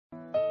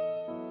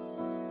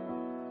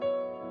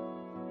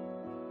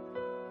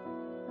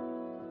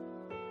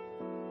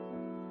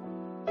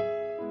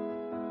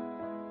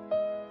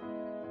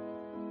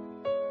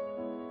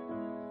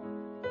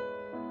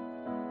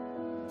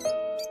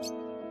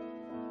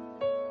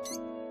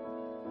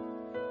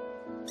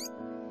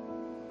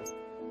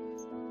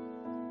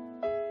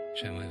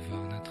J'aimerais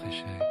voir notre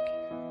échec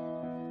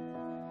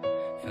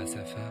face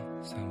à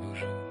face un beau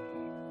jour,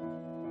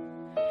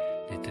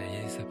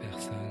 détailler sa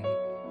personne,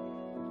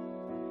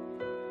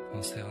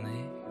 en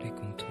cerner les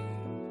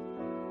contours,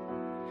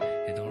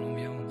 et dans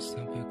l'ambiance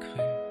un peu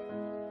crue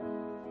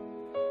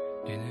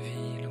d'une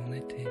ville en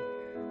été,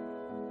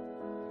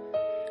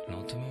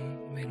 lentement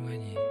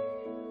m'éloigner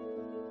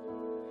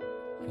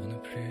pour ne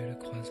plus le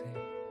croiser,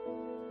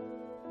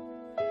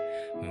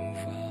 me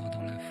mouvoir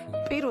dans la foule.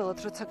 პირველად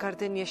როცა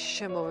გარდენიაში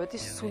შემოვედი,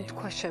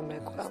 სუნთქვა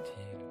შემეკვრა.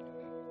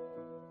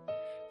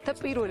 და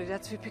პირველი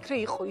რაც ვიფიქრე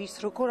იყო ის,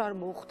 როგორ არ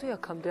მოვხვდი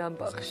აქამდე ამ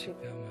ბაღში.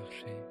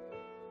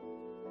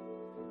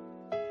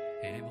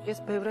 ეს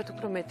ბევრად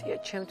უფრო მეტია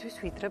ჩემთვის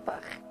ვიდრე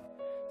ბაღი.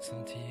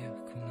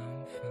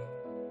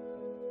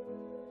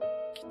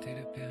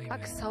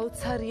 აქ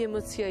საოცარი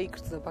ემოცია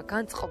იგრძნობა,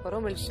 განწყობა,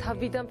 რომელიც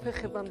თავიდან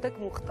ფეხებამდე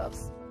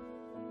გმუხტავს.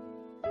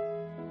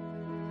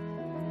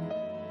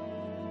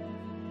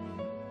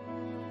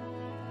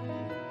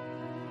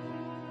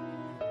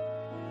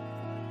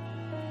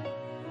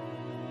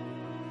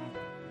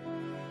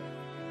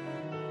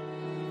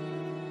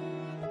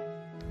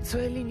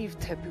 ძველი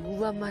ნივთები,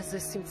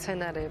 ულამაზესი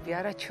მცენარეები,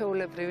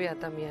 არაჩვეულებრივი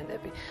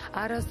ადამიანები.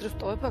 არასდროს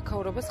ტოვებ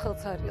აქაურობას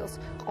ხელსარიელს.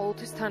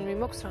 ყოველთვის თან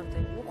მიმოქვს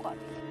რამდენიმე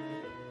უყვარელი.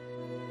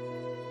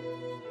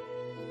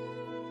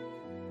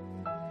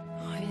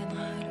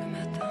 Reviendra le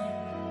matin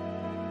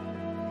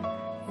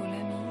où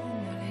la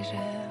mine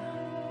légère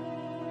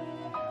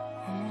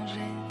on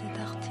mangeait des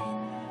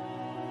tartines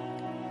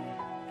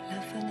la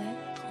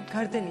fenêtre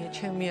გარდენია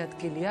ჩემი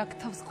ადგილი, აქ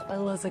თავს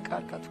ყველაზე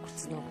კარგად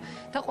ვგრძნობ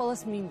და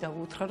ყველას მინდა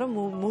უთხრა, რომ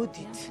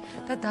მოდით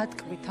და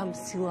დატკბით ამ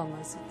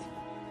სილამაზით.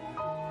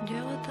 du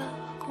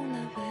retard qu'on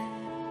avait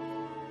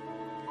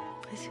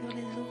pris sur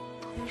les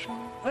autres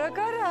gens.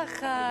 როგორ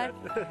ახარ?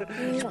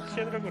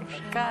 შენ როგორ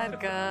ხარ?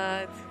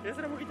 კარგად. ეს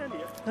რა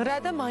მოგიტანია? რა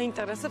და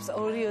მაინტერესებს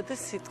ორიოდე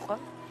სიტყვა?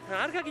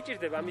 არ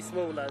გაგიჭირდება ამის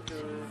მოვლა.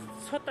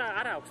 ცოტა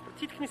არა აქვს,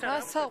 თითქმის არა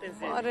აქვს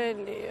პრეტენზია.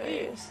 ასაყვარელია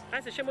ეს. აი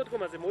ეს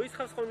შემოდგომაზე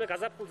მოისხავს ხოლმე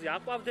გაზაფხულზე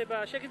აყვავდება,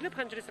 შეგიძლია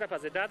ფანჯრის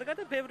რაფაზე დაადგა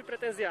და ბევრი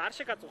პრეტენზია არ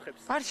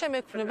შეგაწუხებს. არ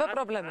შემექმნება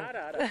პრობლემა.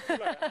 არა,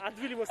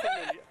 ადვილი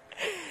მოსწავლეა.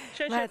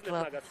 შენ შეძლებ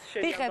მაგას.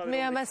 ვიღებ, მე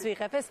ამას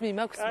ვიღებ, ეს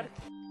მიმაქვს.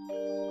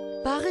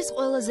 ბაღის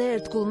ყველაზე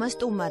ერთგულმა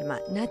სტუმარმა,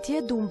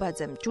 ნათია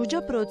დუმბაძემ, ჯუჯა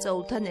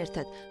ბროწეულთან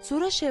ერთად,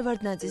 სურა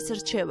შევარდნაძის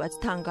რჩევაც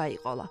თან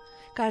გაიყოლა.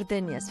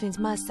 გარდენიას, ვინც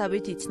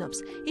მასსავით იცნობს,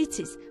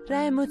 იცის, რა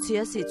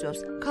ემოციას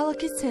იწვევს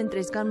ქალაქის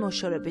ცენტრისგან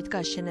მოშორებით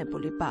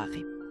გაშენებული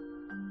ბაღი.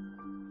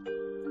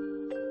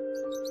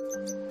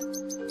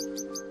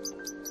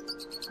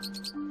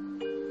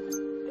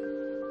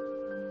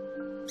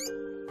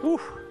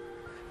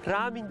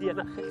 რა მინდია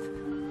ნახეთ.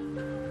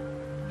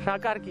 რა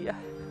კარგია.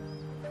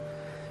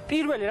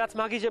 პირველი რაც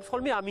მაგიჟებს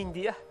ხოლმე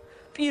ამინდია.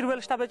 პირველ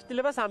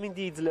შტაბეჭდილებას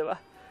ამინდი იძლევა.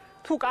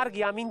 თუ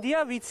კარგი ამინდია,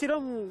 ვიცი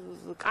რომ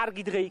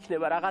კარგი დღე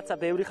იქნება, რაღაცა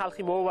ბევრი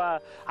ხალხი მოვა,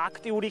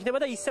 აქტიური იქნება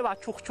და ისევ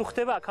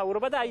აჩუხჩუხდება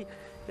აქაურობა და აი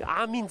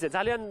ამინდზე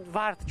ძალიან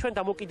ვართ ჩვენ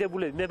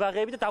დამოკიდებულები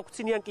მებაღეები და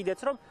დაგვცინიან კიდეც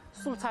რომ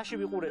სულ ცაში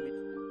ვიყურებით.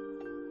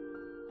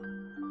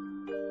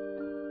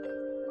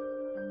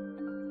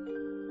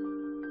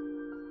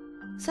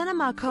 სანამ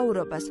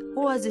აქაურობას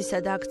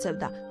ოაზისად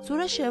აქცევდა,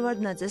 სურა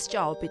შევარდნაძეს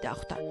ჭაობი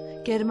დახვდა.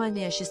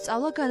 გერმანიაში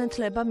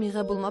სწავლა-განათლება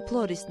მიღებულმა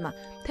ფლორისტმა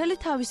მთელი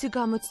თავისი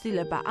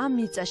გამოცდილება ამ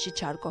მიწაში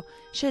ჩარგო.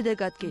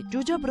 შედეგად კი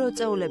ჯუჯა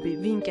ბროწეულები,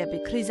 ვინკები,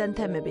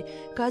 ქრიზანთემები,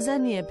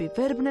 გაზანიები,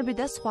 ვერბნები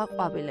და სხვა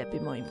ყვავილები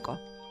მოიმკო.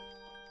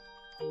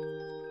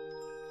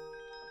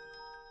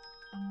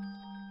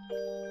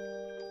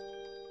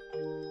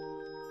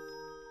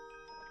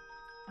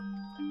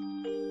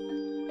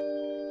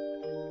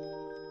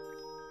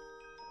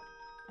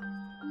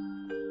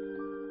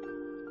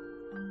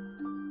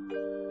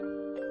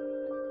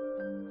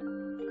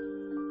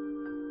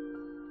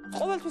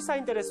 ყოველთვის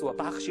საინტერესოა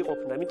ბაღში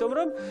ყოფნა, იმიტომ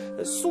რომ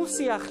სულ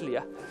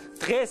სიახლეა.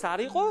 დღეს არ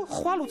იყო,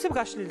 ხვალ უცებ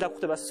გაშლილი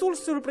დაგხვდება, სულ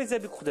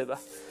სიურპრიზები გხვდება.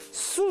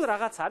 სულ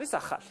რაღაც არის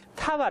ახალი.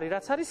 თავარი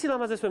რაც არის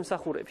სილამაზეს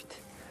ვემსახურებით.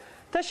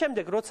 და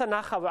შემდეგ როცა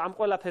ნახავ ამ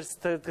ყველაფერს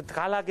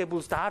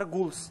გალაგებულს,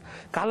 დარგულს,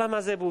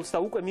 გალამაზებულს და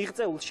უკვე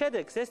მიღწეულ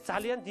შედეგს, ეს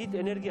ძალიან დიდ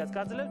ენერგიას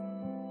გაძლევს.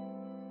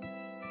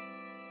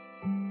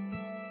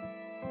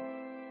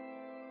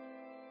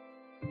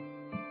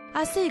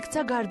 ასე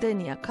იქცა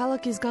გარდენია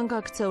ქალაქისგან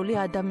გაქცეული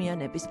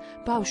ადამიანების,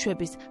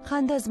 ბავშვების,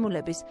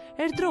 ხანდაზმულების,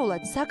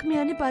 ერთდროულად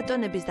საქმიანი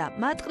ბატონების და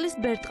მატყლის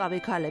ბერტყავი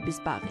ქალების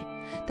ბაღი.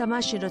 და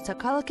მაშინ როცა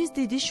ქალაქის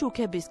დიდი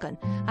შუქებისგან,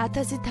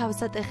 1000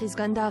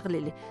 თავსატეხისგან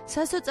დაღლილი,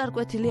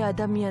 სასოწარკვეთილი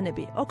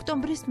ადამიანები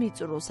ოქტომბრის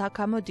მიწურულს აქ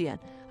ამოდიან,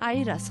 აი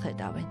რას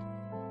ხედავენ.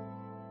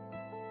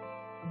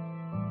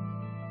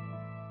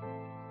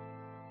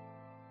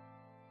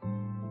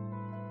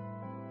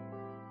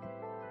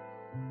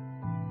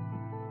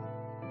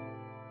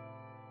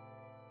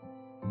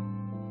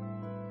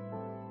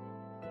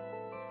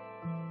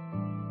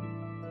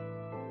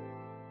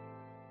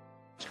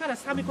 ჩქარა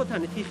სამი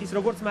ქოთანი თიხის,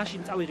 როგორც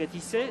მაშინ წავიღეთ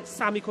ისე,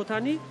 სამი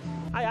ქოთანი.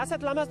 აი ასეთ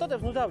ლამაზ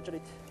ტოტებს ნუ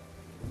დავჭრით.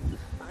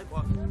 აი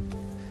ყვა.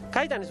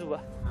 გაიტანე ზუბა.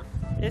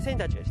 ესენი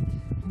დაჭერით.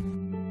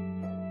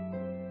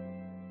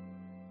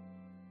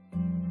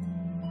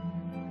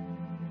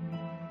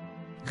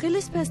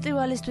 ხილის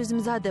ფესტივალისთვის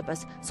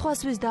მზადებას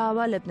სხვასთვის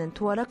დაავალებდნენ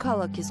თუ არა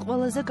ქალაქის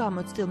ყველაზე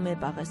გამოცდილ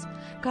მებაღეს.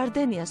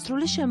 Gardenia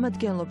სრული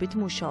შემადგენლობით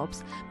მუშაობს.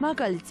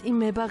 მაგალითს იმ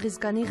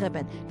მებაღისგან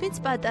იღებენ, ვინც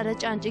პატარა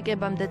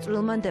ჭანჭიკებამდე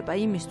წვრილმანდება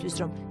იმისთვის,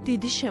 რომ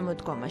დიდი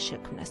შემოდგომა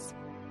შექმნას.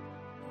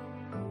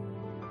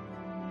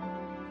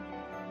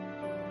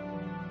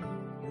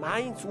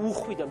 მაინც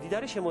უხვიდა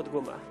მდიდარი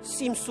შემოდგომა.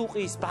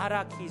 სიმსუყის,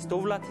 ბარაქის,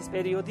 დოვლათის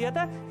პერიოდია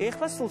და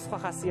ეხლა სულ სხვა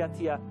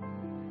ხასიათია.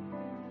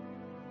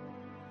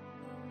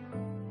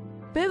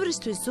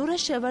 ბევრისთვის ზურა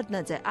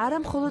შევარდნაძე არა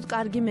მხოლოდ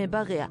კარგი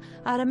მებაღია,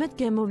 არამედ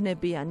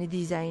გემოვნებიანი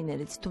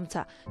დიზაინერიც,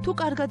 თუმცა თუ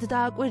კარგად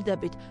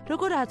დააკვირდებით,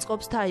 როგორ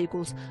აწყობს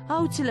თაიგულს,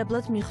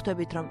 აუცილებლად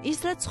მიხვდებით, რომ ის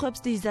რაც ხვებს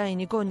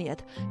დიზაინი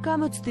გონიათ,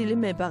 გამოცდილი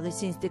მებაღის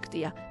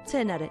ინსტინქტია,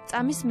 მცენარე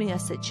წამის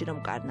მიასეთში რომ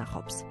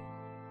კარნახობს.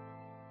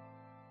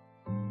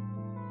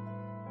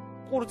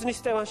 ყურძნის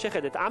სტევან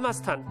შეხედეთ,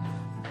 ამასთან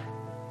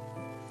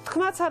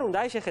თქმაც არ უნდა,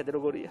 აი შეხედე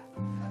როგორია.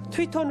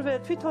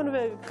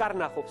 თვითონვე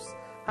კარნახობს.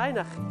 აი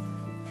ნახე.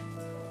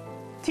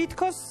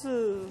 თითქოს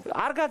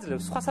არ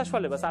გაძლევს, სხვა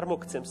საშუალებას არ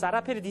მოგცემს,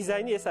 არაფერი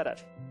დიზაინი ეს არ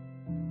არის.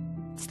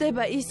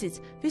 ცდება ისიც,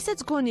 ვისაც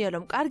გონია,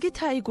 რომ კარგი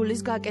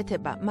თაიგულის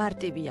გაკეთება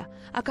მარტივია.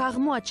 აქ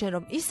აღმოაჩენ,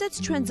 რომ ისაც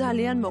ჩვენ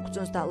ძალიან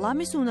მოგწონს და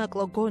ლამის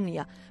უნაკლო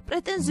გონია,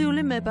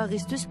 პრეტენზიული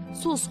მებაღისთვის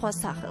სულ სხვა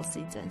სახელს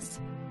იძენს.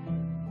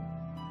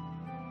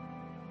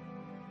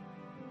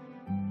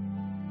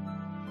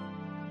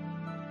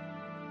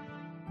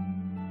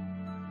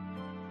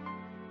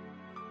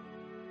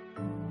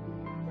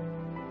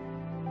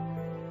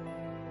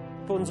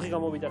 ბონძღი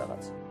გამოვიდა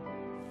რაღაც.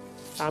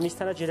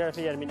 ამისთანაც ჯერ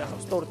არაფერი არ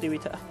მინახავს,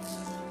 სპორტივითა.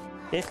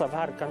 ეხლა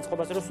ვარ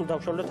განწყობაზე რომ სულ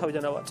დავშალო და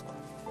თავიდან ავაწყო.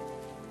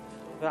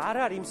 არ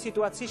არის იმ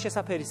სიტუაციის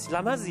შესაფერის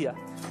ლამაზია,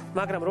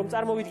 მაგრამ რომ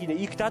წარმოვიდგინე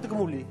იქ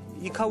დადგმული,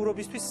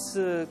 იქაურობისთვის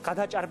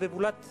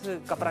გადაჭარბებულად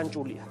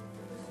კაპრანჭულია.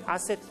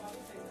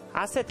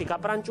 ასეთი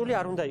კაპრანჭული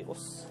არ უნდა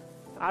იყოს.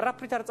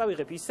 არაფრით არ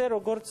წავიღებ ისე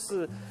როგორც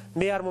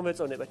მე არ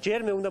მომეწონება,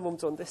 ჯერ მე უნდა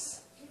მომწონდეს.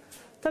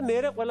 და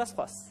მერე ყველა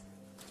სხვას.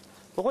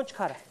 ოღონდ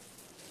ჩქარა.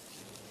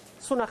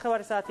 სულ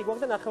 9 საათი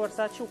გვაქვს და 9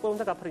 საათში უკვე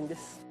უნდა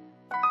გაფრინდეს.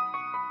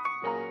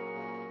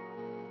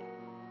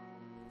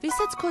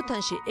 ვისაც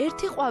ქოთანში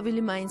ერთი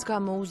ყვავილი მაინც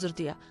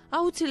გამოუზრდია,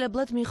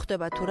 აუცილებლად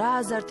მიხვდება თუ რა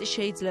აზარტი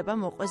შეიძლება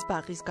მოყვეს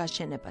ბაღის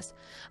გაშენებას.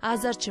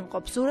 აზარტში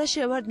მყოფ ზურა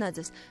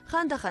შევარდნაძეს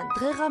ხანდახან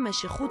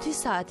დღეღამეში 5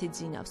 საათი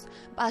ძინავს.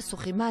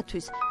 პასუხი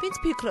მათთვის, ვინც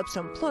ფიქრობს,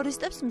 რომ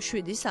ფლორისტებს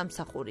მშვიდი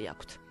სამსახური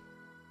აქვთ.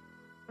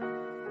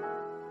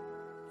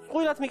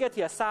 ყვილად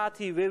მიკეთია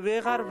საათი,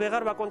 ვეღარ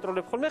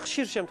ვაკონტროლებ ხოლმე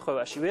ხშირ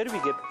შემთხვევაში, ვერ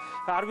ვიგებ.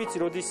 არ ვიცი,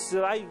 როდის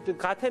აი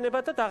გათენება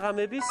და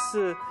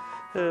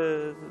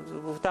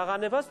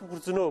დაღანებას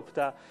ვგრძნობ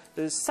და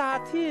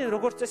საათი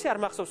როგორც წესი არ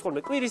მახსოვს ხოლმე,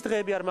 კვირის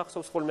დღეები არ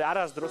მახსოვს ხოლმე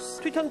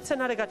არასდროს. თვითონ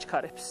მცენარე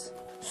გაჩქარებს.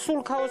 სულ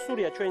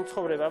ქაოსურია ჩვენი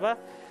ცხოვრება,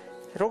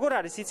 როგორ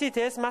არის იცით,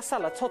 ეს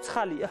მასალა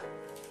ცოცხალია.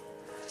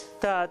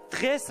 და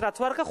დღეს რაც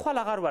ვარგა, ხვალ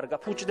აღარ ვარგა,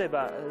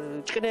 ფუჭდება,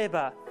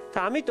 ჭკნება და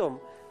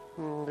ამიტომ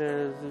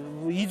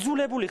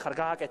იძულებული ხარ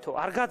გააკეთო,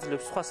 არ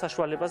გაძლევს სხვა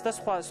საშუალებას და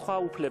სხვა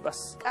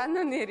უფლებას.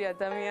 კანონიერი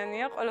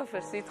ადამიანია,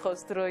 ყველაფერს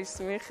ითხოვს დროის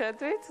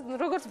მიხედვით,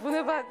 როგორც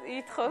ბუნება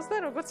ითხოვს და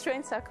როგორც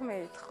ჩვენი საქმე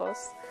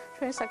ითხოვს.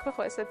 ჩვენი საქმე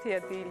ხო ესეთია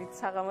დილით,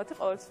 საღამოთი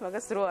ყოველთვის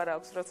მაგას დრო არ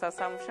აქვს, როცა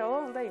სამუშაო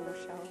უნდა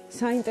იმუშაო.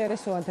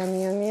 საინტერესო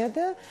ადამიანია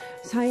და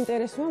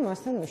საინტერესოა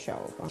მასთან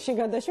მუშაობა.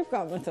 შეგადაში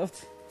ვკამათობთ.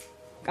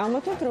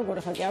 გამოვთქვით როგორ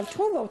ხარ კი არ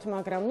ჩხუბობთ,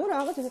 მაგრამ ნუ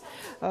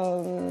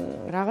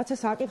რაღაცა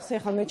საკითხს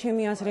ეხლა მე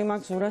ჩემი აზრი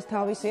მაქვს ზურას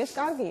თავისი ეს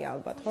კარგია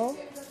ალბათ, ხო?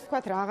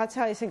 თქვათ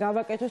რაღაცა ესე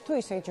გავაკეთოთ თუ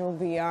ისე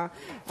ჯობია,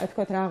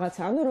 თქვათ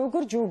რაღაცა, ანუ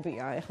როგორ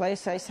ჯობია, ეხლა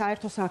ეს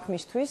საერთო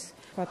საქმისთვის,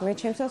 თქვათ მე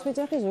ჩემსაც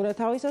ვიძახი ზურა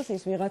თავისას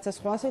ის ვიღაცა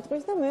სხვა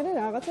სიტყვის და მე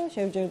რაღაცა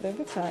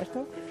შევჯერდებით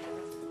საერთო.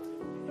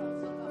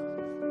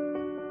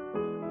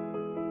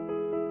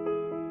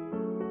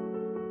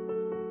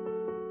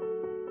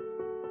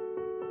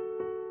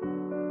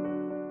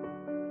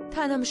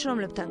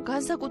 თანამშრომლებთან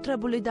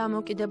განსაკუთრებული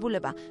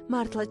დამოკიდებულება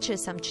მართლაც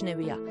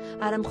შესამჩნევია,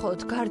 არა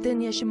მხოლოდ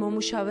Gardenიაში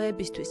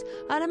მომუშავეებისთვის,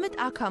 არამედ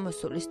აქ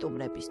ამოსული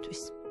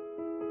სტუმრებისთვის.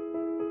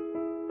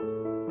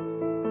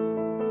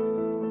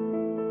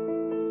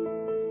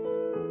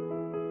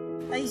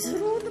 აი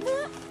ზრუნვა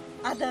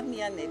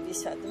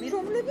ადამიანებისადმი,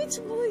 რომლებიც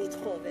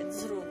მოითხოვენ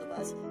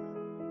ზრუნვას.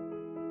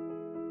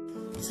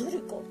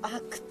 ზურიკო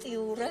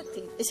აქტიურად,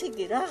 ესე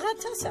იგი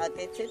რაღაცას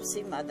აკეთებს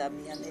იმ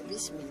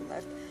ადამიანების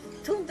მიმართ.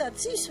 თუნდაც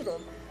ის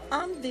რომ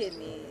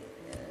ამდენი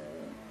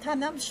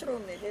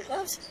თანამშრომელი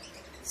ყავს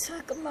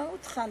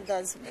საკმაოდ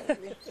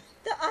ხანდაზმული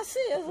და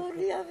ასე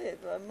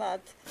ეღოლიავება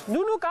მათ.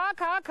 ნუნუ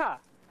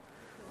კაკა.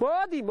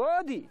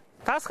 მოდი.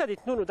 დასხედით,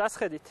 ნუნუ,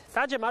 დასხედით.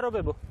 დაჯე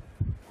მარობებო.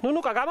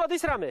 ნუნუკა,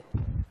 გამოდის რამე?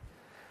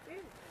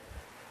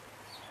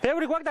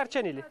 ბევრი გვაქვს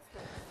დარჩენილი.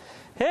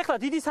 ეხლა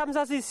დიდი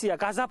სამზაზისია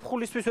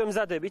გაზაფხულისთვის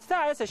ვემზადებით და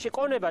ესე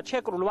შეყონება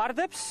ჩეკრულ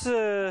ვარდებს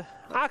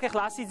აქ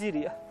ეხლა 100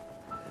 ძირია.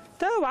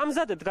 და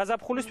ვამზადებთ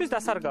გაზაფხულისთვის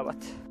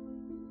დასარგავად.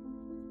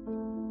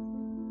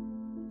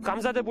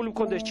 გამზადებული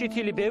ვქონდეს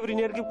ჭითილი, ბევრი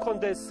ნერგი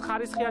ვქონდეს,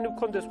 ხარისხიანი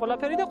ვქონდეს,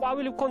 ყველაფერი და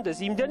ყვავილი ვქონდეს,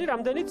 იმდენი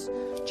რამდენიც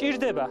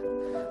ჭირდება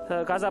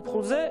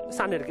გაზაფხულზე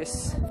სანერგეს.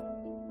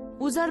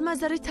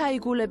 უზარმაზარი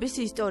თაიგულების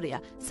ისტორია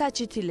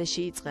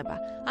საჩითილეში იწყება,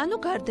 ანუ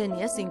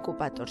გარდენიას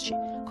ინკუბატორში.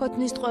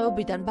 ქოთნის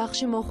ტყვეობიდან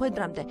ბაღში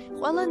მოხვედრამდე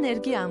ყველა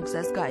ნერგი ამ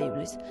გზას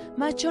გაივლის.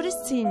 მათ შორის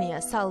ცინია,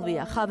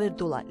 სალვია,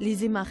 ხავერდულა,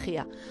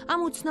 ლიზიმახია. ამ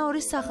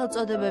უცნაური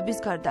სახელწოდებების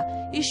გარდა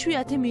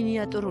იშვიათი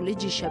მინიატურული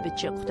ჯიშებით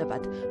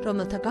შეხვდებათ,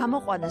 რომელთა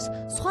გამოყვანას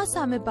სხვა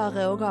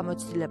სამებაღეო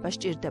გამოცდილება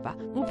სჭირდება.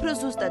 უფრო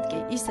ზუსტად კი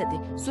ისეთი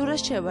ზურა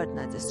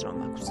შევარდნაძეს რომ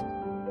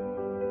აქვს.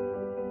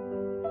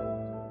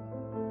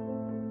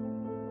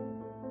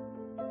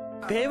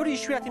 ბევრი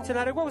იშვიათი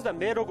მცენარე გვაქვს და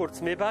მე როგორც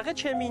მებაღე,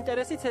 ჩემი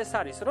ინტერესიც ეს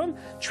არის, რომ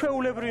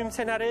ჩვეულებრივი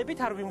მცენარეებით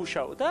არ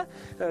ვიმუშაო და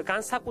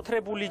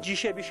განსაკუთრებული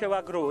ჯიშები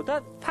შევაგროვო და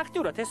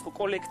ფაქტიურად ეს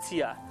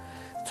კოლექცია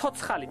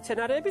ცოცხალი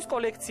მცენარეების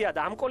კოლექცია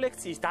და ამ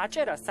კოლექციის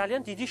დაჭერას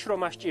ძალიან დიდი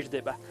შრომა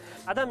სჭირდება.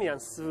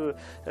 ადამიანს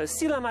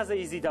სილამაზე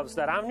იზიდავს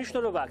და რა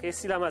მნიშვნელობა აქვს ეს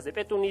სილამაზე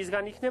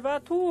პეტუნიისგან იქნება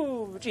თუ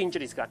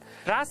ჭინჭრისგან.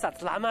 რასაც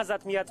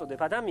ლამაზად მიაწოდებ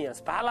ადამიანს,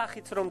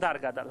 ბალახიც რომ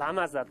დარგა და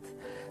ლამაზად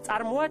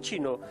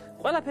წარმოაჩინო,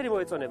 ყველაფერი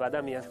მოეწონება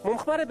ადამიანს.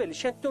 მომხმარებელი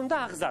შენ თვითონ უნდა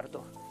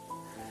აღზარდო.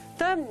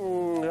 და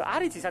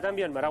არ იცის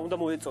ადამიანმა რა უნდა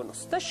მოეწონოს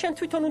და შენ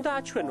თვითონ უნდა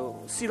აჩვენო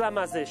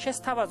სილამაზე,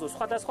 შესთავაზო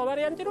სხვადასხვა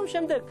ვარიანტი, რომ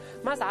შემდეგ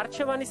მას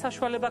არჩევანის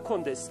საშუალება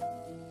ჰქონდეს.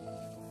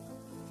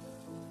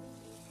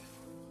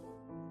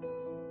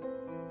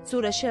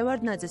 ზურა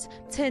შევარდნაძეს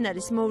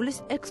მცენარის მოვლის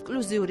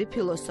ექსკლუზიური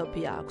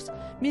ფილოსოფია აქვს.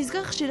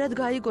 მისგან ხშირად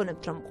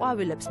გაიგონებთ, რომ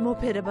ყვავილებს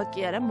მოფერება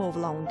კი არა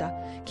მოვლა უნდა.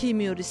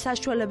 ქიმიური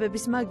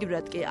საშუალებების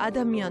მაგივრად კი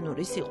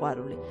ადამიანური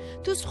სიყვარული.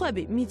 თუ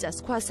სხვები მიწას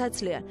ქვას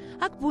აცლიან,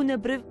 აქ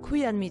ბუნებრივ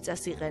ქვიან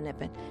მიწას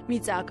იყენებენ.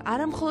 მიწა აქ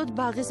არა მხოლოდ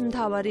ბაღის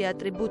მთავარი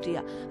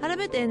ატრიბუტია,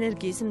 არამედ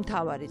ენერგიის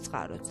მთავარი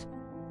წყაროც.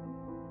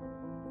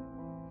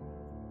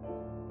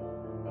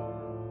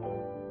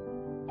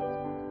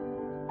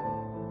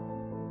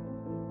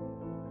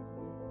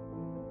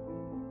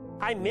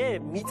 აი მე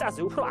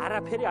მიწაზე უფრო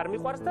არაფერი არ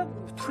მიყვარს და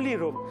ვთვლი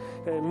რომ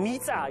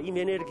მიწა იმ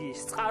ენერგიის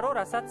წყარო,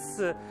 რასაც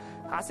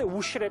ასე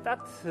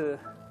უშრეტად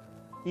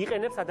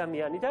იყენებს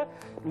ადამიანი და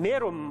მე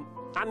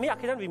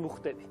აქედან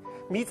ვიმუხდები.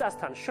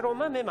 მიწასთან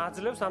შრომა მე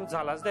მაძლევს ამ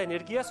ძალას და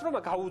ენერგიას, რომ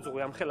გაუძღვე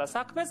ამ ხელა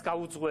საქმეს,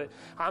 გაუძღვე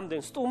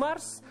ამდენ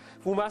სტუმარს,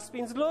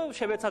 ვუმასპინძლო,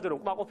 შევეცადე რომ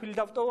კმაყოფილი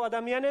დავტოვო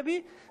ადამიანები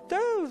და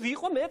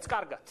ვიყო მეც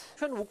კარგად.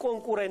 ჩვენ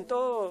უკონკურენტო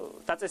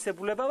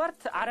დაწესებულება ვართ,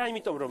 არა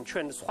იმიტომ რომ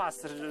ჩვენ სხვას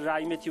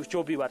რაიმეთი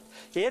ჯობი ვართ.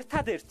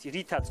 ერთადერთი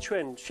რითაც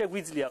ჩვენ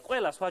შეგვიძლია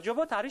ყველას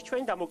ვაჯობოთ, არის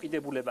ჩვენი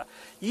დამოკიდებულება.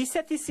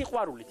 ისეთი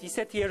სიყვარულით,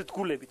 ისეთი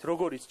ერთგულებით,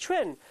 როგორიც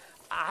ჩვენ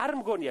არ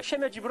მგონია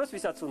შემეჯიბროს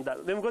ვისაც უნდა.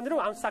 მე მგონი რომ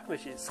ამ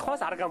საქმეში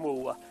სხვას არ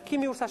გამოუვა.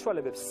 ქიმიურ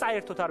საშუალებებს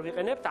საერთოდ არ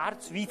ვიყენებთ,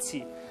 არც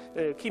ვიცი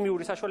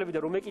ქიმიური საშუალებები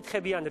და რომ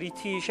ეკითხებიან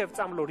რითი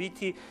შევწამლო,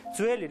 რითი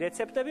ძველი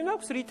რეცეპტები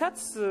მაქვს, რითაც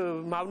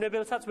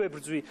მავნებელსაც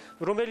ვებრძვი.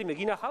 რომელიმე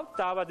გინახავთ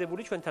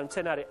დაავადებული ჩვენთან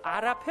მცენარე,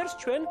 არაფერს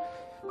ჩვენ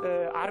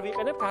არ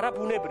ვიყენებთ, არა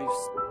ბუნებრივს.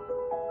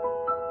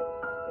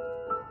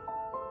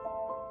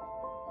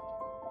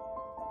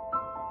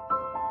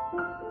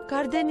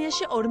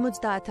 გარდენიაში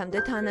 50-მდე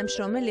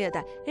თანამშრომელია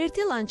და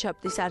ერთი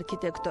ლანდშაფტის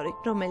არქიტექტორი,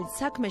 რომელიც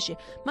საქმეში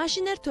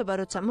მაშინ ერთვება,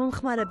 როცა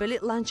მომხმარებელი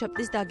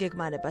ლანდშაფტის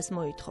დაგეგმარებას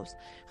მოითხოვს.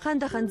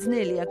 ხანდახან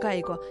ძნელია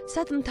გაიგო,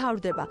 სად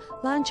მთავრდება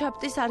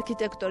ლანდშაფტის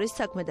არქიტექტორის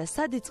საქმე და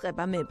სად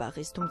იწყება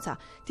მებაღის, თუმცა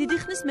დიდი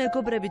ხნის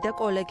მეგობრები და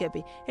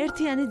კოლეგები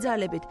ერთიანი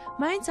ძალებით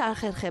მაინც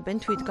ახერხებენ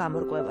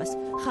თვითგამორკვევას,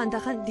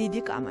 ხანდახან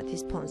დიდი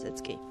კამათის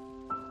ფონზეც კი.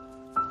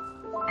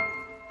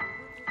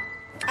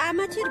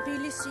 კამათი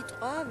რბილი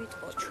სიტყვა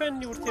ვიტყოდ.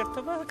 ჩვენი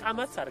ურთიერთობა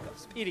კამათს არ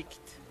გავს,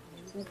 პირიქით.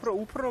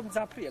 უფრო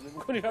მძაფრია, მე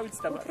მგონი რა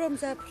ვიცი და უფრო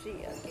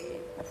მძაფრია კი.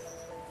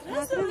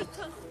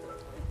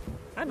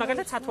 აი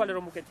მაგალითად სათვალე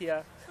რომ უკეთია.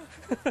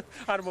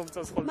 არ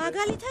მომწონს ხოლმე.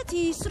 მაგალითად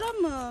ის რომ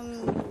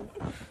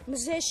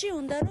მზეში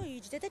უნდა რომ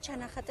იჯდე და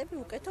ჩანახატები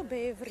უკეთო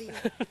ბევრი.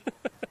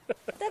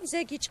 და მზე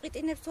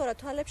გიჭყიტინებს თორა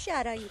თვალებში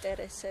არ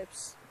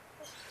აინტერესებს.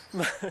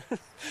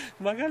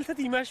 მაგალითად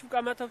იმაში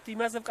ვკამათობთ,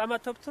 იმაზე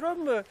ვკამათობთ, რომ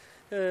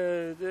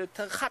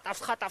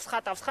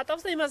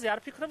ხატავს და იმაზე არ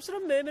ფიქრობს,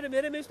 რომ მე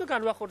მე ის უნდა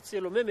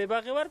განვახორციელო, მე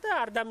მებაღე ვარ და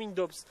არ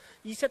დამინდობს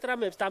ისეთ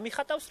რამებს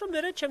დამიხატავს, რომ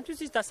მე ჩემთვის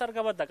ის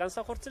დასარგავად და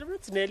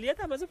განსახორციელებლად ძნელია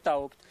და ამაზე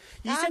ვდაობთ.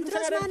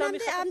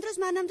 ამ დროს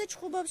მანამდე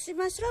ჩხუბობს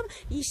იმას, რომ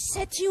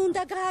ისეთი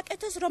უნდა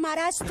გააკეთოს, რომ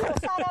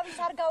არასდროს არავის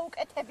არ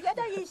გაუკეთებია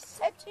და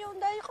ისეთი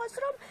უნდა იყოს,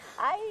 რომ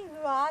აი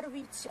არ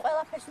ვიცი,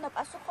 ყველაფერს უნდა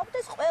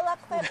პასუხობდეს, ყველა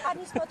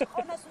ქვეყანის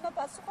მოთხოვნას უნდა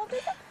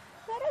პასუხობდეს და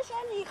მერე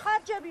შენ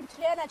იხარჯები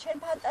მთლიანად შენ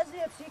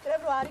ფანტაზიებს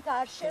იქნებ რომ არის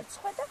არ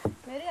შერცხვე და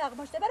მერე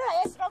აღმოჩნდება რომ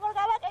ეს როგორ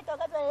გავაკეთო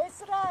და ეს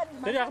რა არის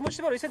მერე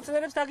აღმოჩნდება რომ ისეთ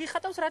წელებს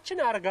დაგიხატავს რაც შენ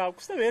არ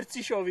გააქვს და ვერც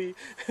იშოვი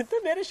და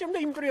მერე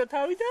შემდეგ იმპრიო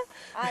თავი და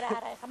არა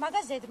ეხა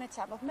მაგას ზედმეც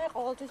ამბობ მე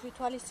ყოველთვის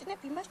ვითვალისწინებ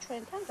იმას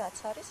ჩვენთან რაც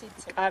არის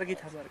იცი კარგი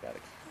თამარ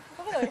კარგი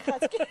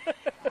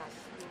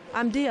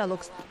ამ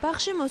დიალოგს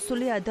ბაღში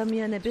მოსული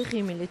ადამიანები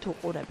ღიმილით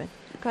უყურებენ.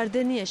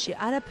 გარდენიაში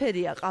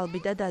არაფერია ყალბი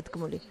და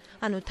დადგმული,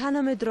 ანუ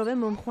თანამედროვე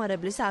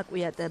მომხმარებლის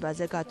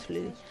აკვიატებაზე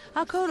გათვლილი.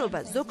 აქაურობა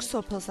ზოგს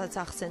სოფელსაც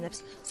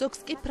ახსენებს, ზოგს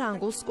კი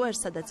ფრანგულ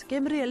სკვერს, სადაც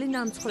გემრიელი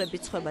ნამცხრები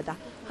ცხება და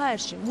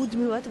ჰაერში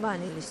მუდმივად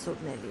ვანილის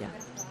სურნელია.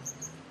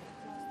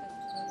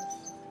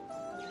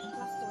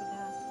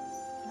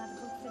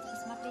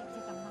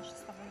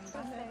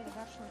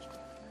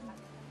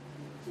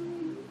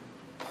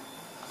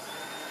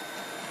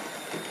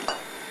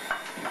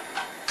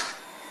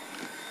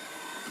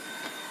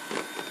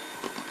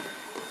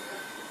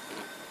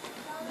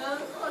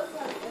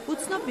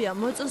 უცნობია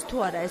მოწონს თუ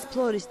არა ეს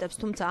ფლორისტებს,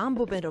 თუმცა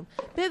ამბობენ, რომ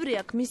ბევრი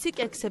აქ მისი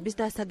კექსების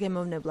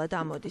დასაგემოვნებლად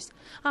ამოდის.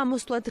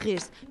 ამოსვლად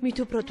ღირს, მით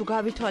უფრო თუ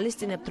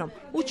გავითვალისწინებთ, რომ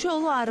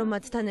უჩვეულო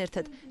არომატთან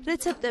ერთად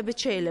რეცეპტებით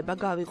შეიძლება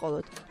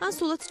გავიყოლოთ, ან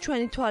სულაც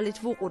ჩვენი თვალით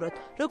ვუყუროთ,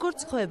 როგორც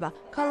ხვება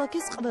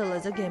ქალაქის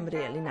ყველაზე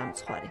გემრიელი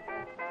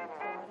ნამცხვარი.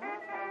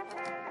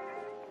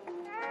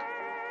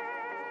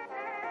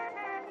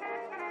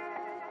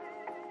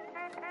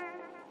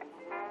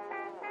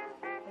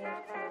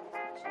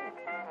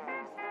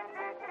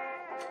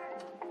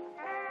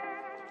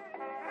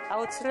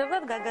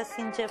 აუცილებლად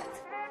გაგასინჯებთ.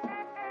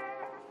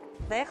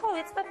 და ეხლა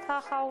ვიწყებთ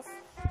ახალს.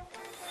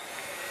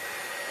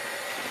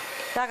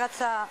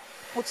 რაღაცა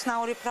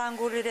უცნაური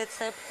ფრანგული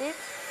რეცეპტით.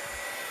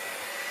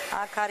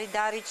 აქ არის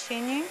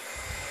დარიჩინი,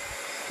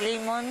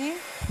 ლიმონი,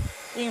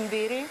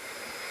 იმბირი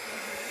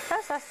და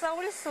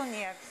სასწაულის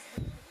სუნი აქვს.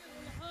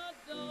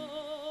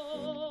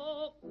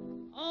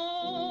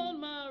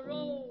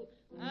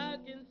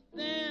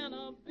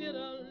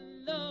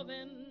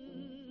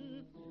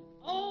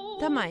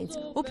 და მაინც,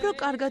 უფრო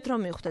კარგად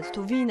რომ მივხვდეთ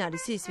თუ ვინ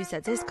არის ის,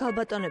 ვისაც ეს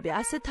ქალბატონები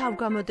ასე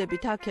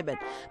თავგამოდებით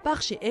აქებენ,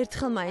 ბაღში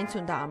ერთხელ მაინც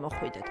უნდა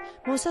ამოხვიდეთ.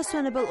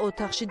 მოსასვენებელ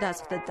ოთახში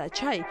დასხდეთ და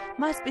ჩაი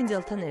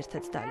მასპინძელთან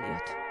ერთად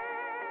დალიოთ.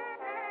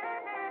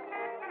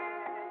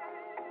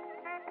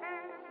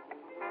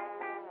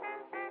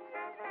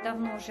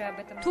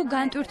 თუ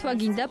განტვირთვა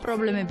გინდა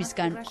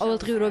პრობლემებისგან,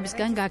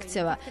 ყოველდღიურობისგან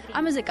გაქცევა,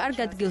 ამაზე კარგ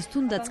ადგილს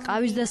თუნდაც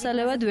ყავის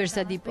დასალევად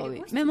ვერსად იპოვი.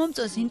 მე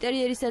მომწონს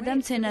ინტერიერისა და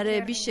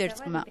მცენარეების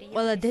შერწყმა.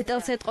 ყველა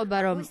დეტალს ეტყობა,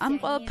 რომ ამ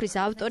ყველაფრის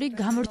ავტორი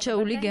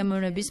გამორჩეული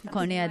გემოვნების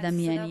მქონე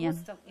ადამიანია.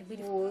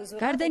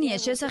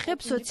 გარდენიას შესახებ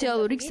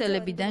სოციალური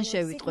ქსელებიდან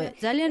შევიტყვე.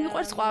 ძალიან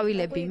მიყვარს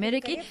ყვავილები, მე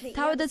კი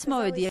თავადაც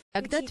მოვედი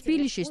აქ და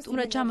თბილისში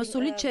სტუმრად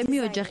ჩამოსული ჩემი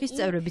ოჯახის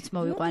წევრებიც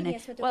მოვიყვანე.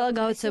 ყველა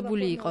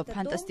გაოცებული იყო,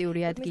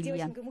 ფანტასტიკური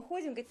ადგილია.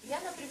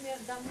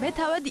 მე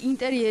თავად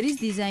ინტერიერის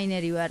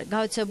დიზაინერი ვარ.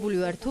 გაოცებული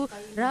ვარ თუ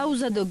რა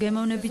უზადო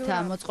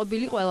გემოვნებითაა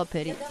მოწყობილი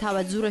ყველაფერი.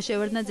 თავად ზურა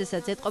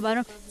შევარდნაძესაც ეტყობა,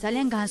 რომ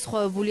ძალიან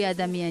განსხვავებული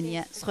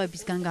ადამიანია,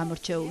 სხვებისგან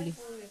გამორჩეული.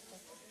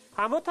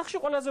 ამ ოთახში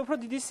ყველაზე უფრო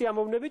დიდი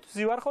სიამოვნებით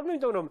ვზივარ ხოლმე,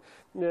 იმიტომ რომ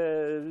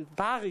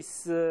ბაღის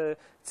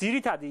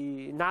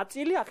ძირითადი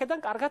ნაწილი აქედან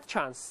კარგად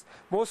ჩანს.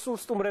 მოსულ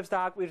სტუმრებს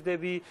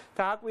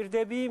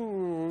დააკვირდები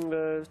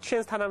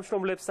ჩვენს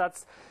თანამშრომლებსაც.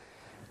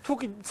 თუ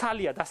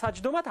ცალია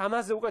დასაჯდომად,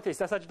 ამაზე უკეთესი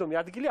დასაჯდომი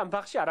ადგილი ამ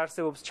ბაღში არ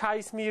არსებობს.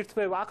 ჩაის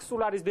მიირთმევა, აქ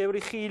სულ არის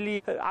ბევრი ხილი,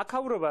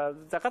 აქაურობა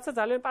რაღაცა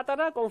ძალიან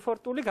პატარა,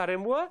 კომფორტული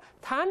გარემოა,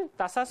 თან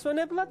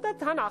დასასვენებლად და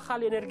თან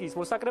ახალი ენერგიის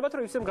მოსაკრებად,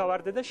 რომ ისე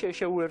გავარდე და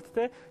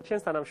შეუერთდე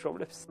შენს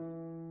თანამშრომლებს.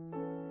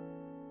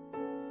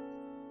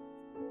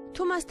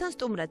 თუ მასთან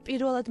სტუმრად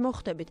პირველად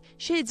მოხვდებით,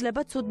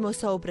 შეიძლება ცუდ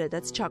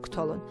მოსაუბრედაც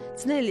ჩაგთვალონ.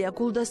 ძნელია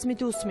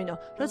გულდასმით უსმინო,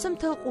 როცა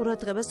მთელ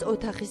ყურადღებას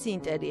ოთახის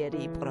ინტერიერი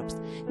იპყრობს.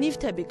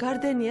 ნივთები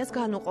გარდენიას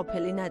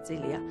განუყოფელი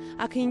ნაწილია.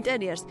 აქ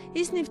ინტერიერს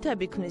ის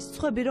ნივთები ქმნის,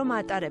 სხვები რომ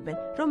ატარებენ,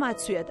 რომ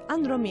აცვიათ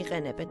ან რომ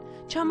იყენებენ.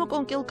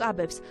 ჩამოკონკილ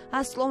კაბებს,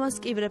 ასწლოვან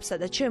სკივრებსა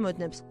და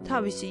ჩემოდნებს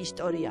თავისი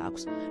ისტორია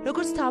აქვს.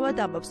 როგორც თავად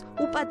ამბობს,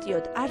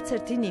 უპატიოდ არც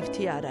ერთი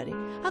ნივთი არ არის.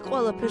 აქ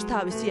ყველაფერს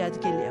თავისი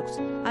ადგილი აქვს.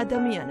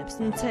 ადამიანებს,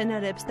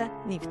 მცენარეებს და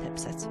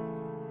ნივთებსაც.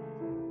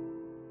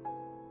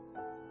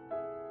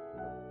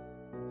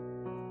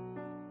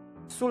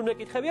 სულ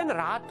მეკითხებიან,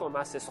 რატომ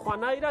ასე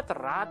სხვანაირად,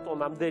 რატომ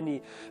ამდენი,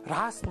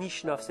 რას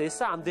ნიშნავს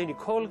ესა, ამდენი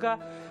ქოლგა.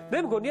 მე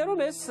მგონია, რომ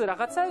ეს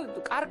რაღაცა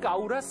კარგ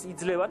აურას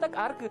იძლევა და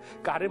კარგ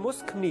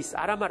გარემოს ქმნის,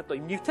 არა მარტო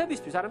იმ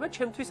ნივთებისთვის, არამედ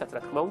ჩემთვისაც,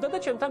 რა თქმა უნდა და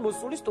ჩემთან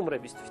მოსული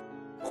სტუმრებისთვის.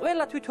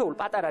 ყველა თითოეულ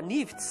პატარა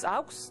ნივთს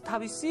აქვს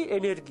თავისი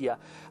ენერგია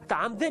და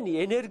ამდენი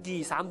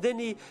ენერგიის,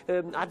 ამდენი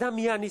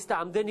ადამიანის და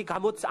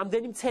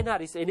ამდენი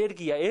მცენარის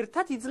ენერგია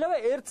ერთად იძლევა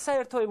ერთ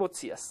საერთო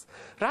ემოციას.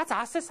 რაც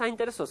ასე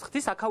საინტერესოს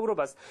ხდის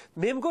აქაურობას.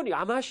 მე მგონი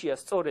ამაშია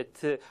სწორედ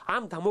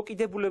ამ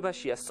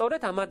დამოკიდებულებაშია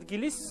სწორედ ამ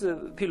ადგილის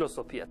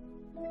ფილოსოფია.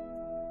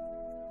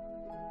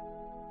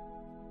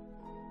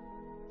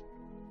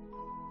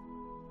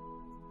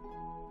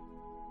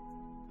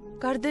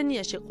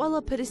 გარდენიაში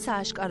ყველაფერი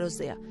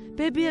სააშკაროზეა.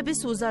 ბებიების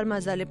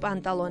უზარმაზარი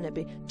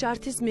პანტალონები,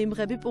 ჯართის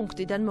მიმღები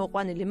პუნქტიდან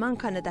მოყვანილი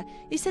მანქანა და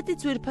ისეთი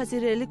ძვირფასი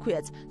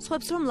რელიქვიაც,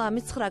 სხვებს რომ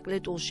ლამის 9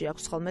 კლეტულში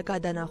აქვს ხოლმე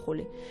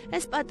გადანახული.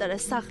 ეს პატარა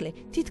სახლი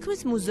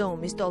თითქმის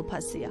მუზეუმის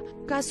ტოლფასია.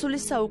 გასული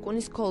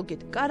საუკუნის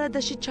ქოლგით,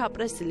 კარადაში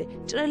ჩაპრესილი,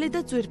 ჭრელი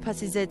და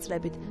ძვირფასი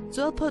ზეწრებით,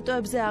 ძველ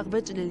ფოტოებზე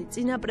აღბეჭდილი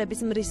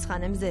წინაპრების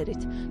მრისხანე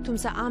მზერით.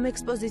 თუმცა ამ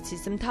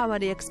ექსპოზიციის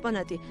მთავარი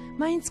ექსპონატი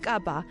მაინც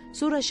კაბაა,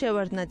 ზურა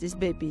შევარდნაძის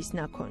ბებიის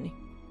ნაქონი.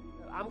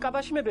 ამ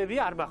კაბაში მე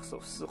ბებია არ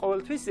მახსოვს.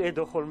 ყოველთვის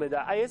ედო ხოლმე და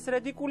აი ეს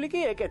რედიკული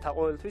კი ეკეთა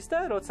ყოველთვის და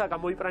როცა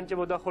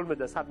გამოიპრანჭებოდა ხოლმე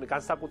და სადმე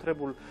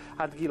განსაკუთრებულ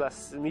ადგილას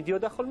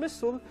მიდიოდა ხოლმე,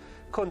 სულ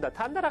ქონდა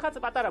თან და რაღაც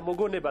პატარა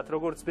მოგონებად,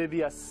 როგორც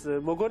ბებიას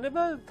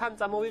მოგონება, თან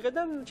წამოვიღე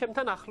და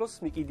ჩემთან ახლოს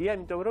მიკიდია,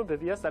 იმიტომ რომ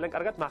ბებიას ძალიან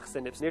კარგად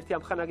მახსენებს. ერთი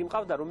ამხანაგი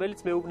მყავდა, რომელიც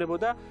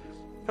მეუბნებოდა,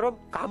 რომ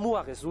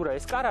გამოაღე ზურა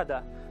ეს კარადა,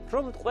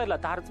 რომ ყველა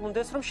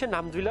დარწმუნდეს, რომ შენ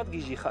ნამდვილად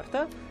გიჟი ხარ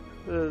და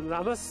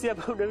ამას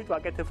სიამოვნებით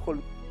ვაკეთებ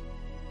ხოლმე.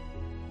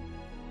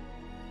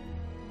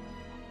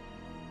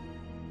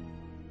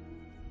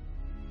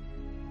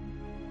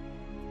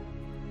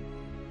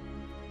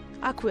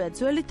 აქვეა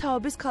ძველი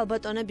თაობის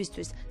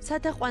ქალბატონებისთვის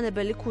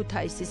სადაყვანებელი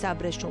ქუთაისის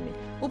აბრეშუმი.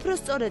 უფრო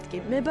სწორედ კი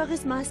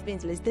მებაღის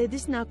მასპინძლის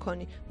დედის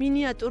ნაქონი,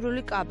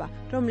 მინიატურული კაბა,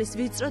 რომლის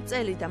ვიწრო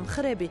წელი და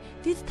მხრები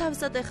დიდ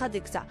თავსატეხად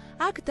იქცა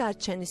აქ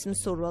დარჩენის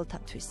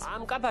მსურველთათვის.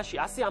 ამ კაბაში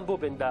ასე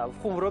ამბობენ და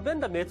ვხუმრობენ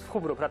და მეც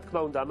ვხუმრობ რა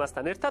თქმა უნდა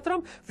ამასთან ერთად, რომ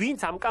ვინც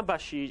ამ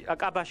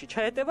კაბაში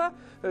ჩაეტევა,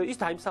 ის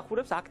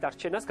დაიმსახურებს აქ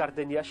დარჩენას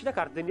გარდენიაში და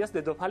გარდენიას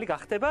დედოფალი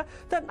გახდება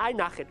და აი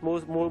ნახეთ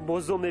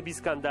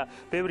მოზომებისგან და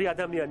ბევრი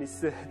ადამიანის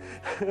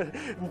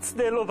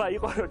მცდელობა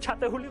იყო რომ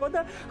ჩატეულიყო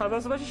და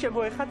ამასობაში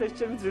შემოეხათ ეს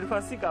ჩემი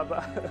ძვირფასი კაბა.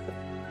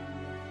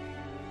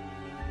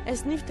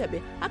 ეს ნივთები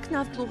აქ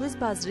ნავთლუღის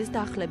ბაზრის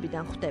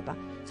დახლებიდან ხვდება.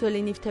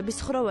 ძველი ნივთების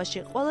ხროვაში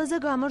ყველაზე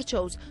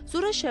გამორჩეულს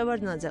ზურა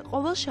შევარდნაძე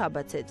ყოველ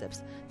შაბათს ეძებს.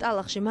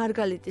 ტალახში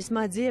მარგალიტის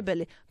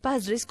მაძიებელი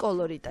ბაზრის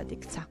კოლორიტად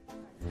იქცა.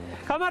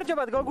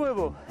 გამარჯობათ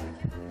გოგოებო.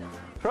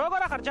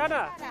 როგორ ახარ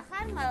ჯანა?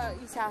 ხარ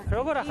ისა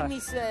როგორ ახარ?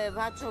 იმის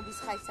ვაჯობის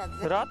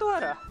ხაისადზე. რატო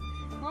არა?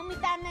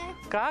 მომიტანე.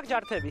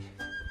 გააგჯართები.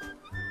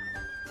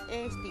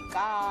 ესტი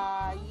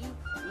კაი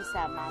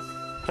ისა მას.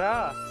 რა?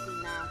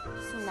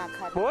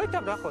 სუნაქარი.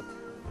 მოიtam ნახოთ.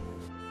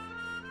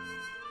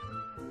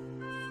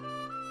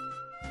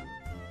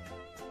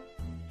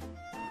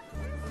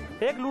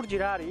 ეგ ლურჯი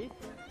რა არის?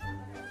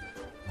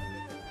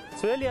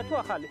 ძველია თუ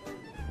ახალი?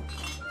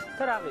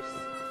 და რა ღირს?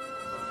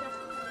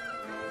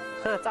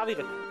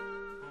 წავიღებ.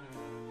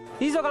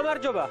 იზო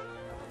გამარჯობა.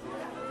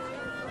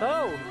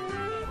 აუ.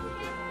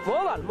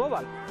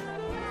 მოვალ.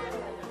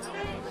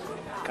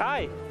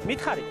 კაი,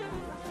 მითხარი.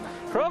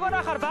 როგორ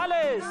ახარ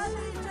ბალეს?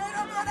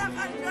 როგორ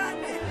ახარ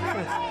ჯანი?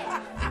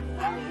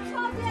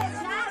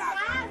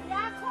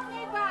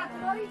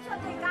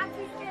 მოიცოდე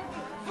გაგიშკები.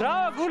 რა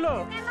გულო?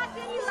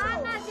 მემაგერი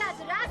ლანაჯად,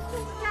 რა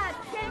სულჯად,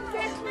 შენ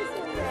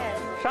გესმისულე.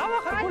 რა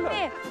ხარ გულო?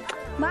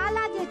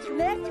 მალადეც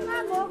მერტმა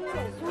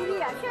მოგწე,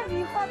 სულია, შენ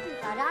ვიყობი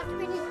ხარ, რა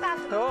თვითონ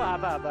კაცო. ო,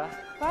 აბა.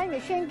 ვაიმე,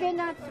 შენ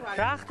გენაცვა.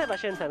 რა ხდება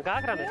შენთან?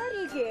 გააგრამე.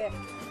 რიგე.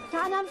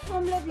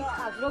 თანამშრომლები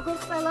ხარ, როგორ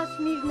ყველა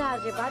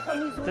სმირნაზე,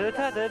 ბატონის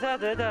დედა.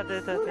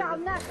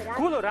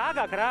 გულო რა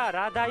გაგ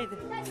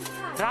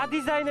რა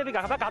დიზაინები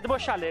გახდა?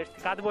 გადმოშალე ერთი,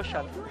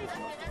 გადმოშალე.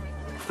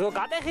 ო,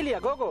 გადახილია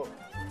გოგო.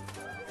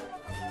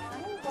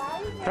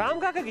 რამ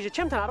გაგიგიჟე,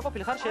 ჩემთან არ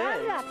ყოფილი ხარ შენ?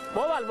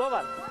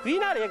 მოვალ.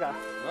 ვინ არის ეგა?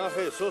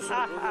 ნახე, სოსო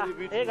როგორი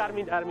ბიჭი. ეგ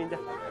არ მინდა.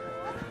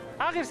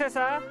 აღირს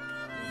ესა?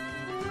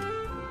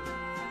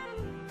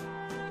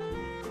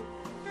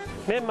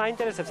 მე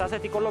მაინტერესებს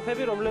ასეთი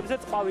კოლოფები,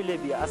 რომლებზეც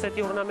ყვავილებია, ასეთი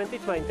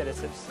ორნამენტით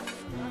მაინტერესებს.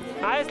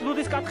 აი ეს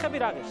ლუდის კათხები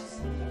რა ღირს?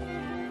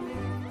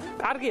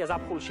 კარგია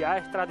ზაფხულში, აი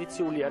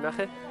ტრადიციულია,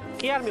 ნახე.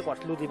 კი არ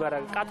მიყვარს ლუდი,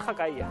 მაგრამ კათხა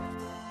კაია.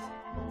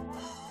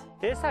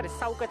 ეს არის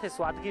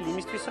საუკეთესო ადგილი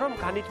იმისთვის, რომ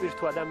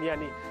განიტვირთო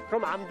ადამიანი,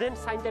 რომ ამდენ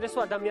საინტერესო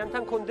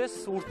ადამიანთან კონდეს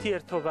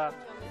ურთიერთობა.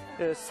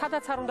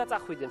 სადაც არ უნდა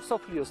წახვიდე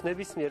მსოფლიოს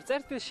ნებისმიერ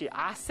წერტილში,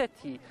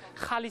 ასეთი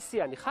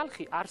ხალისიანი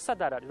ხალხი არსად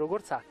არ არის,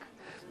 როგორც აქ.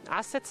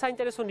 ასეთ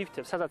საინტერესო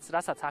ნივთებს,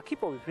 რასაც აქ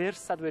იპოვი,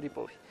 ვერსად ვერ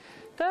იპოვი.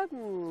 და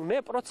მე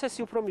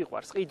პროცესი უფრო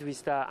მიყვარს ყიდვის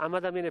და ამ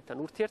ადამიანებთან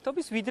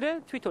ურთიერთობის, ვიდრე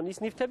თვითონ ის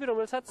ნივთები,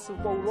 რომელსაც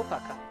პოულობ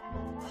აქ.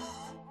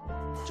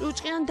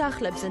 ჭუჭყიან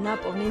დახლებზე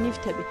ნაპოვნი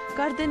ნივთები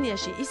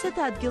გარდენიაში ისეთ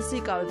ადგილს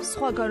იკავებს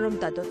სხვაგან რომ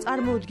დადო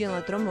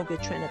წარმოუდგენლად რომ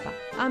მოგეჩვენება.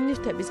 ამ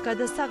ნივთების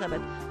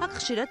გადასაღებად აქ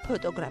ხშირად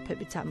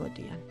ფოტოგრაფებიც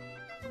ამოდიან.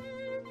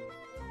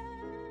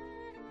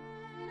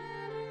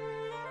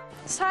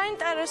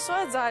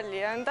 საინტერესოა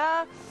ძალიან და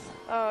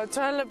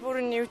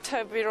ძველებური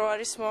ნივთები რო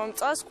არის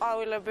მომწონს,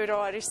 ყვავილები რო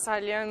არის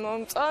ძალიან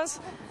მომწონს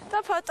და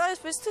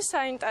ფოტოებისთვის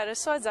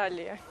საინტერესოა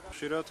ძალიან.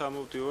 ხშირად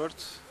ამოვდივართ,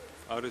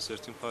 არის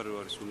ერთი მხარე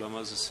არის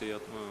ულამაზესი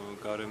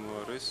გარემო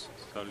არის,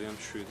 ძალიან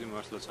მშვიდი,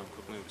 მართლაც ამ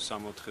ქვეყნების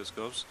 60-ს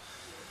გავს.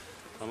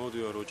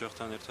 ამოვდივარ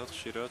ოჯახთან ერთად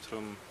ხშირად,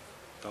 რომ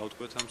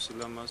დავტყვეთ ამ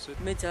სილამაზე.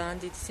 მე ძალიან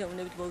დიდი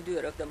სიამოვნებით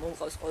მოვდივარ აქ და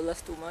მომყავს ყველა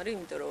სტუმარი,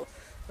 იმიტომ რომ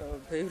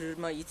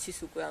ბევრმა იცის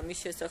უკვე ამის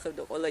შესახებ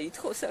და ყველა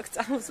ითხოვს აქ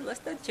წამოსვლას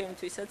და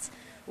ჩემთვისაც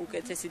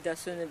უკეთესი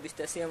დასვენების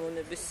და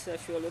სიამოვნების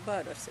საშუალება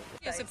არ არსებობს.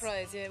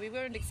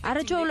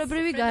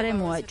 არაჩვეულებრივი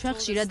გარემოა, ჩვენ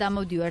ხშირად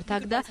ამოვდივართ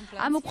აქ და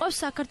ამოყვავს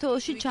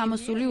საქართველოში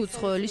ჩამოსული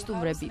უცხოელი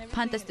სტუმრები.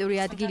 ფანტასტიკური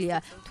ადგილია,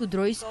 თუ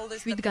დროის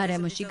შვიდ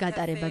გარემოში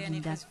გატარება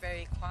გინდა.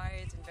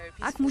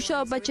 აქ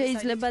მუშაობა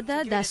შეიძლება და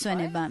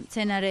დასვენება,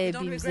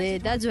 მცენარეები, მზე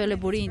და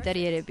ძველებური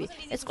ინტერიერები.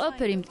 ეს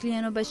ყველაფერი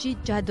მთლიანობაში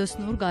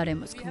ჯადოსნურ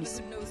გარემოს ქმნის.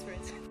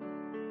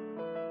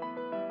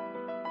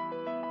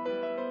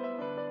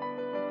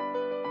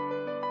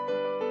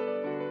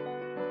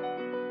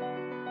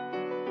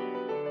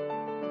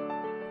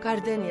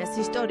 გარდენიას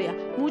ისტორია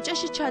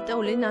მუჭეში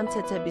ჩატეული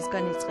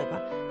ნამცეცებისგან იწყება.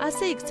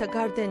 ასე იქცა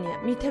გარდენია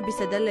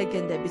მითებისა და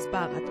ლეგენდების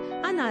ბაღად,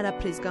 ან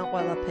არაფრისგან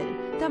ყველაფერი.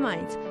 და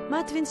მაინც,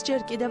 მათ ვინც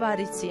ჯერ კიდევ არ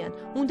იციან,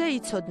 უნდა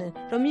იცოდნენ,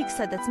 რომ იქ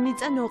სადაც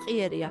მიწა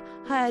ნოყიერია,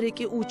 ჰაერი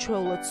კი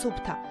უჩვეულოდ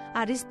სუფთა,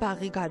 არის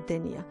ბაღი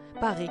გარდენია.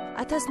 ბაღი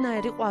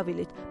 1000-ნაირი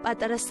ყვავილით,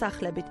 პატარა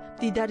სახლებით,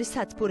 მდიდარი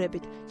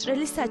სათბურებით,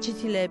 ჭრელი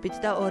საჩითილეებით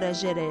და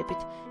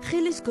ორანჟერეებით,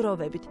 ხილის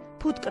გროვებით,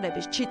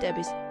 ფუტკრების,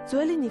 ჩიტების,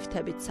 ძველი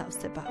ნივთებით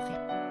სავსე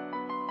ბაღი.